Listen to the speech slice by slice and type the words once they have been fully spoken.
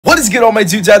What is good, all my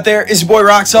dudes out there? It's your boy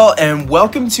Roxalt, and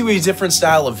welcome to a different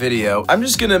style of video. I'm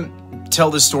just gonna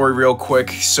tell this story real quick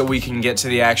so we can get to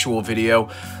the actual video.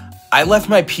 I left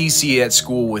my PC at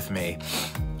school with me.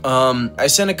 I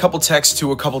sent a couple texts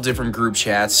to a couple different group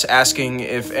chats asking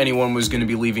if anyone was gonna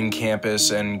be leaving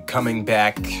campus and coming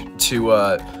back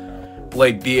to,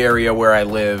 like, the area where I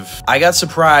live. I got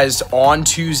surprised on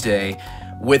Tuesday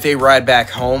with a ride back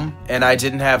home, and I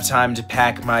didn't have time to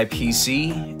pack my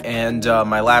PC, and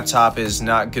my laptop is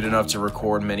not good enough to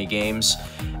record many games,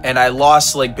 and I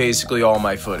lost, like, basically all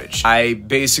my footage. I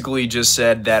basically just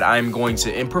said that I'm going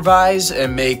to improvise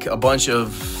and make a bunch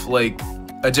of, like,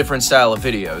 a different style of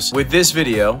videos. With this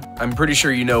video, I'm pretty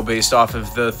sure you know based off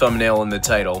of the thumbnail and the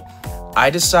title, I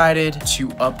decided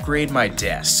to upgrade my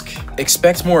desk.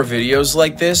 Expect more videos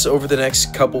like this over the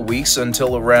next couple weeks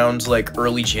until around like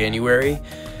early January,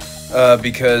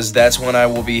 because that's when I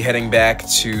will be heading back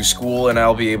to school and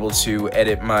I'll be able to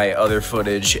edit my other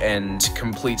footage and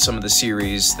complete some of the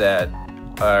series that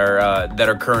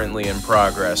are currently in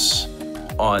progress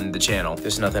on the channel.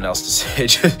 There's nothing else to say.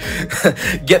 Just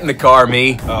get in the car,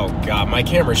 me. Oh god, my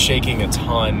camera's shaking a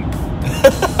ton.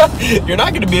 You're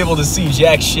not gonna be able to see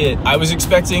jack shit. I was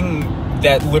expecting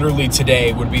that literally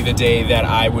today would be the day that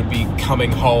I would be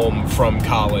coming home from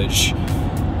college,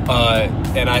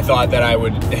 and I thought that I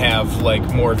would have like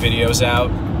more videos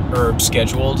out or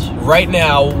scheduled. Right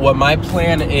now, what my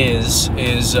plan is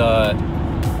I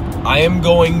am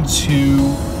going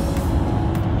to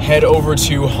head over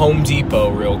to Home Depot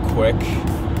real quick,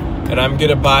 and I'm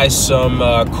gonna buy some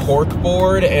cork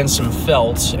board and some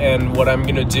felt, and what I'm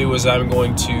gonna do is I'm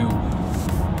going to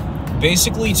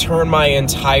basically turn my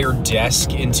entire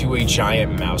desk into a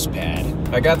giant mouse pad.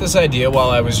 I got this idea while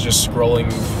I was just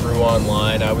scrolling through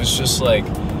online. I was just like,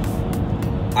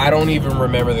 I don't even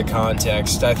remember the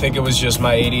context. I think it was just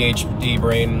my ADHD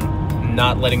brain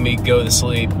not letting me go to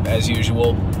sleep as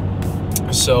usual.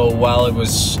 So while it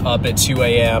was up at 2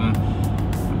 a.m.,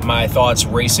 my thoughts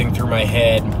racing through my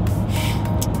head,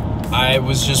 I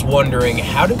was just wondering,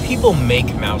 how do people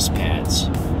make mouse pads?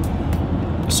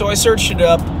 So I searched it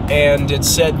up, and it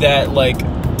said that like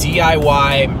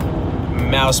DIY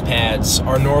mouse pads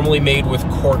are normally made with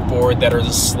corkboard that are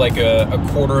just like a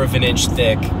 1/4 of an inch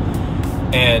thick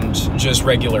and just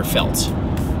regular felt.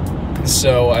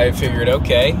 So I figured,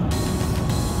 okay,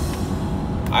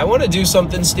 I want to do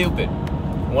something stupid.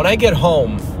 When I get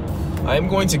home, I'm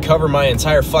going to cover my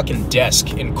entire fucking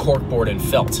desk in corkboard and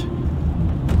felt.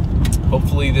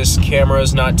 Hopefully this camera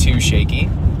is not too shaky.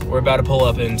 We're about to pull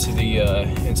up into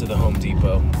the Home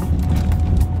Depot.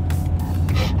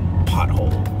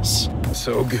 Potholes.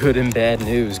 So good and bad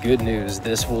news. Good news.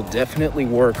 This will definitely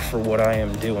work for what I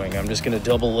am doing. I'm just gonna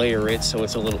double layer it so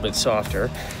it's a little bit softer.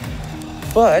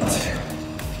 But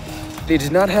they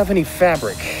did not have any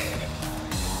fabric,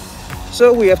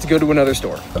 so we have to go to another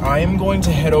store. I am going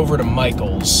to head over to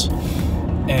Michael's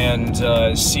and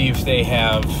see if they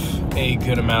have a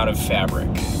good amount of fabric.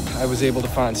 I was able to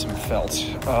find some felt.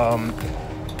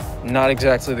 Not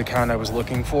exactly the kind I was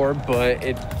looking for, but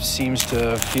it seems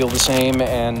to feel the same,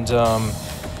 and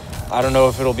I don't know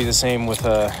if it'll be the same with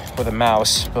a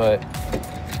mouse, but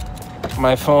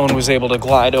my phone was able to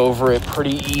glide over it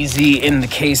pretty easy in the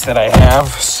case that I have,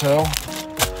 so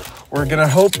we're gonna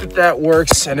hope that that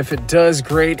works, and if it does,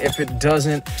 great. If it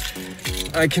doesn't,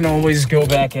 I can always go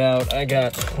back out. I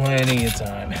got plenty of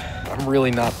time. I'm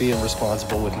really not being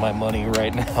responsible with my money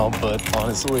right now, but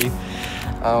honestly,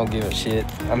 I don't give a shit.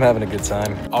 I'm having a good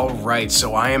time. All right,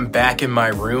 so I am back in my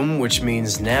room, which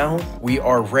means now we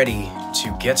are ready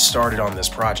to get started on this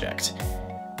project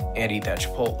and eat that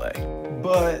Chipotle.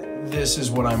 But this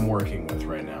is what I'm working with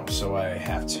right now, so I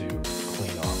have to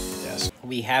clean off the desk.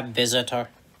 We have visitor.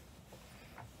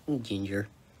 Ginger,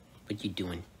 what you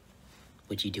doing?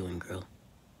 What you doing, girl?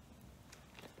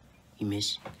 You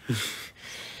miss?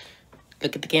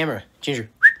 Look at the camera, Ginger.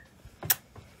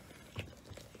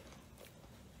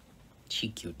 She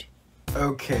cute.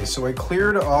 Okay, so I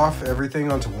cleared off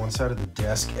everything onto one side of the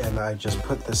desk, and I just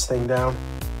put this thing down.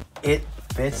 It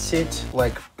fits it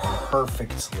like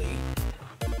perfectly,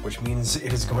 which means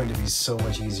it is going to be so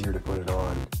much easier to put it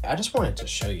on. I just wanted to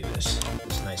show you this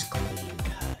nice clean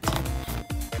cut.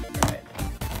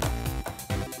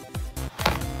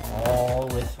 All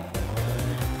with one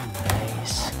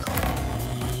nice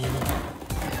clean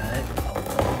cut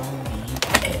along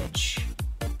the edge.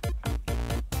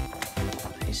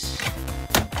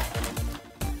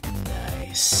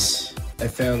 Nice. I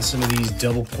found some of these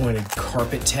double-pointed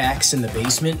carpet tacks in the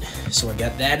basement, so I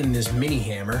got that in this mini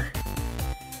hammer.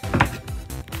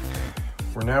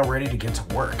 We're now ready to get to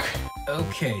work.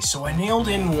 Okay, so I nailed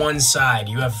in one side.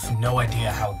 You have no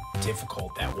idea how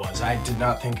difficult that was. I did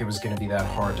not think it was going to be that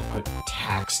hard to put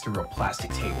tacks through a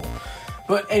plastic table.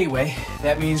 But anyway,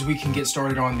 that means we can get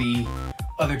started on the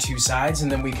other two sides,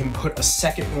 and then we can put a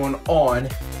second one on,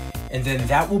 and then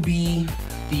that will be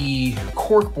the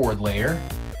corkboard layer,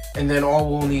 and then all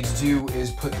we'll need to do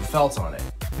is put the felt on it.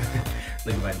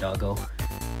 Look at my doggo.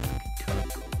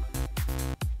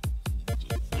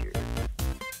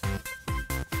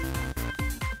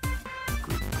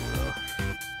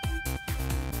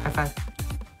 High five.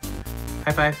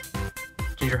 High five.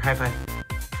 Ginger, high five.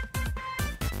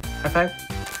 High five.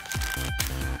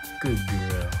 Good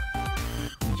girl.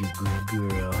 You good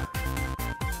girl.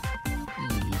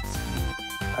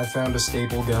 I found a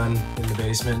staple gun in the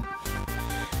basement.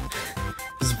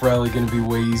 This is probably going to be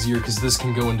way easier because this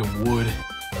can go into wood.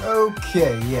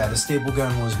 Okay, yeah, the staple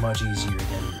gun was much easier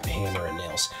than hammer and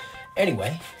nails.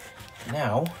 Anyway,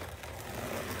 now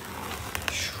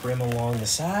trim along the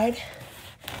side,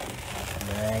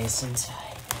 nice and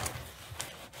tight,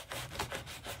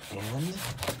 and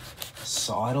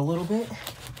saw it a little bit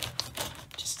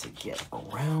just to get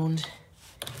around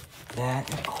that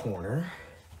corner,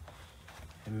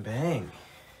 and bang,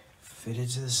 fitted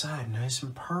to the side, nice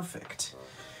and perfect,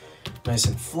 nice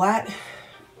and flat.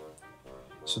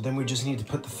 So then we just need to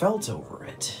put the felt over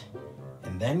it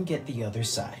and then get the other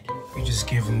side. We just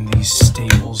give them these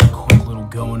staples a quick little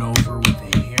going over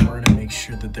with a hammer to make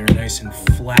sure that they're nice and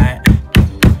flat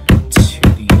to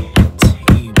the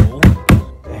table.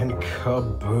 And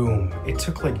kaboom. It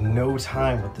took like no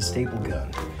time with the staple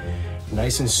gun.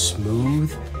 Nice and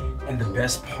smooth. And the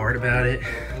best part about it,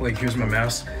 like here's my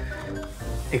mouse,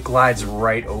 it glides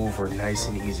right over nice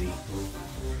and easy.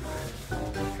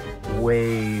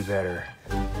 Way better.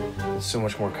 It's so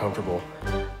much more comfortable.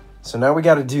 So now we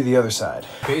got to do the other side.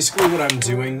 Basically what I'm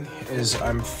doing is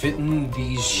I'm fitting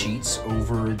these sheets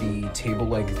over the table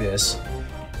like this,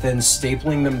 then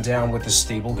stapling them down with the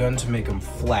staple gun to make them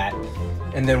flat.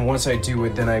 And then once I do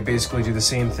it, then I basically do the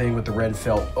same thing with the red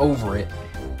felt over it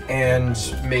and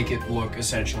make it look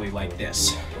essentially like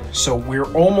this. So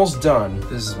we're almost done.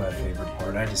 This is my favorite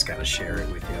part. I just got to share it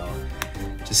with y'all.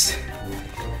 Just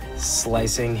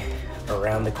slicing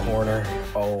around the corner.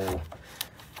 Oh,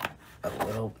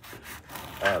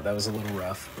 that was a little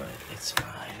rough, but it's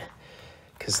fine.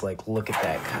 Cause like, look at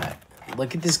that cut.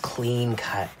 Look at this clean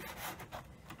cut.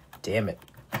 Damn it.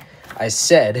 I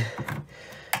said,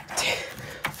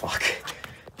 fuck.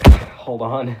 Hold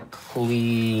on.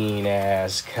 Clean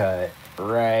ass cut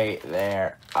right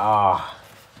there. Ah,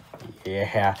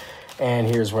 yeah. And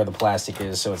here's where the plastic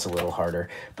is, so it's a little harder,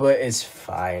 but it's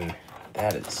fine.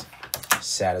 That is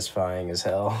satisfying as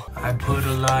hell. I put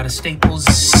a lot of staples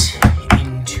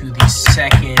into the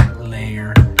second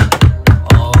layer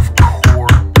of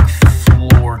cork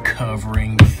floor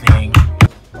covering thing.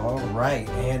 All right,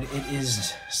 and it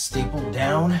is stapled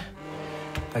down.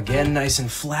 Again, nice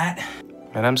and flat.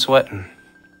 And I'm sweating.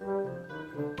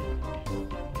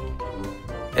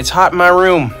 It's hot in my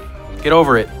room. Get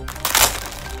over it.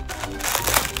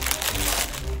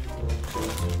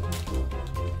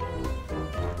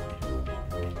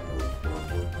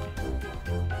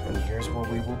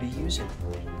 We will be using.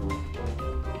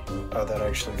 Oh, that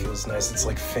actually feels nice. It's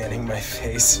like fanning my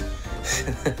face.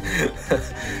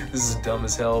 This is dumb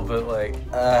as hell, but like,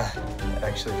 it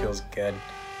actually feels good.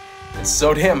 It's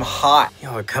so damn hot.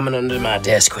 Y'all are coming under my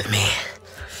desk with me.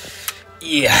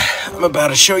 Yeah, I'm about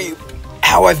to show you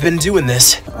how I've been doing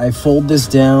this. I fold this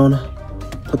down,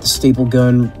 put the staple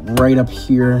gun right up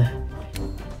here,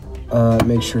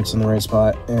 make sure it's in the right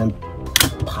spot, and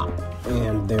pop,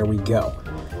 and there we go.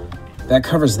 That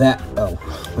covers that. Oh,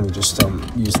 let me just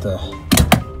use the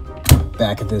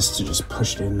back of this to just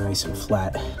push it in nice and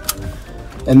flat.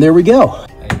 And there we go.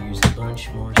 I used a bunch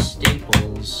more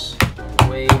staples,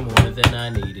 way more than I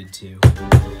needed to.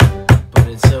 But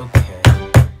it's okay,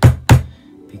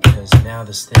 because now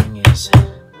this thing is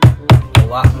a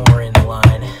lot more in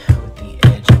line with the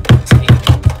edge of the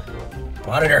table.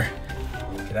 Monitor,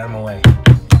 get out of my way.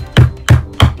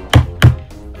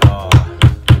 Oh,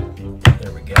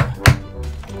 there we go.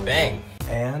 Bang.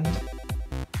 And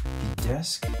the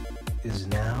desk is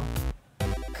now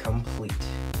complete.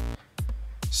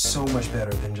 So much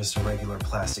better than just a regular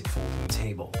plastic folding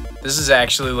table. This is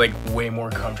actually like way more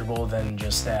comfortable than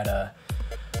just that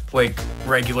like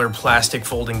regular plastic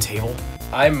folding table.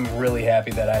 I'm really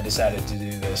happy that I decided to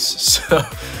do this. So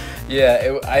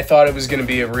yeah, I thought it was gonna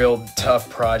be a real tough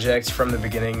project from the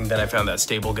beginning. Then I found that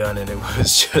staple gun and it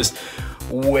was just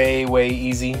way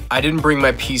easy. I didn't bring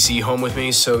my PC home with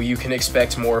me, so you can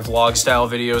expect more vlog style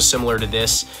videos similar to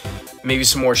this. maybe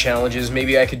some more challenges.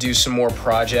 Maybe I could do some more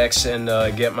projects and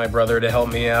get my brother to help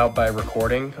me out by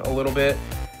recording a little bit.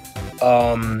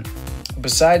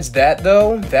 Besides that,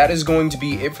 though, that is going to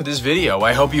be it for this video.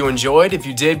 I hope you enjoyed. If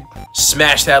you did,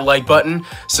 smash that like button,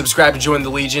 subscribe to join the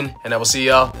Legion, and I will see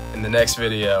y'all in the next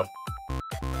video.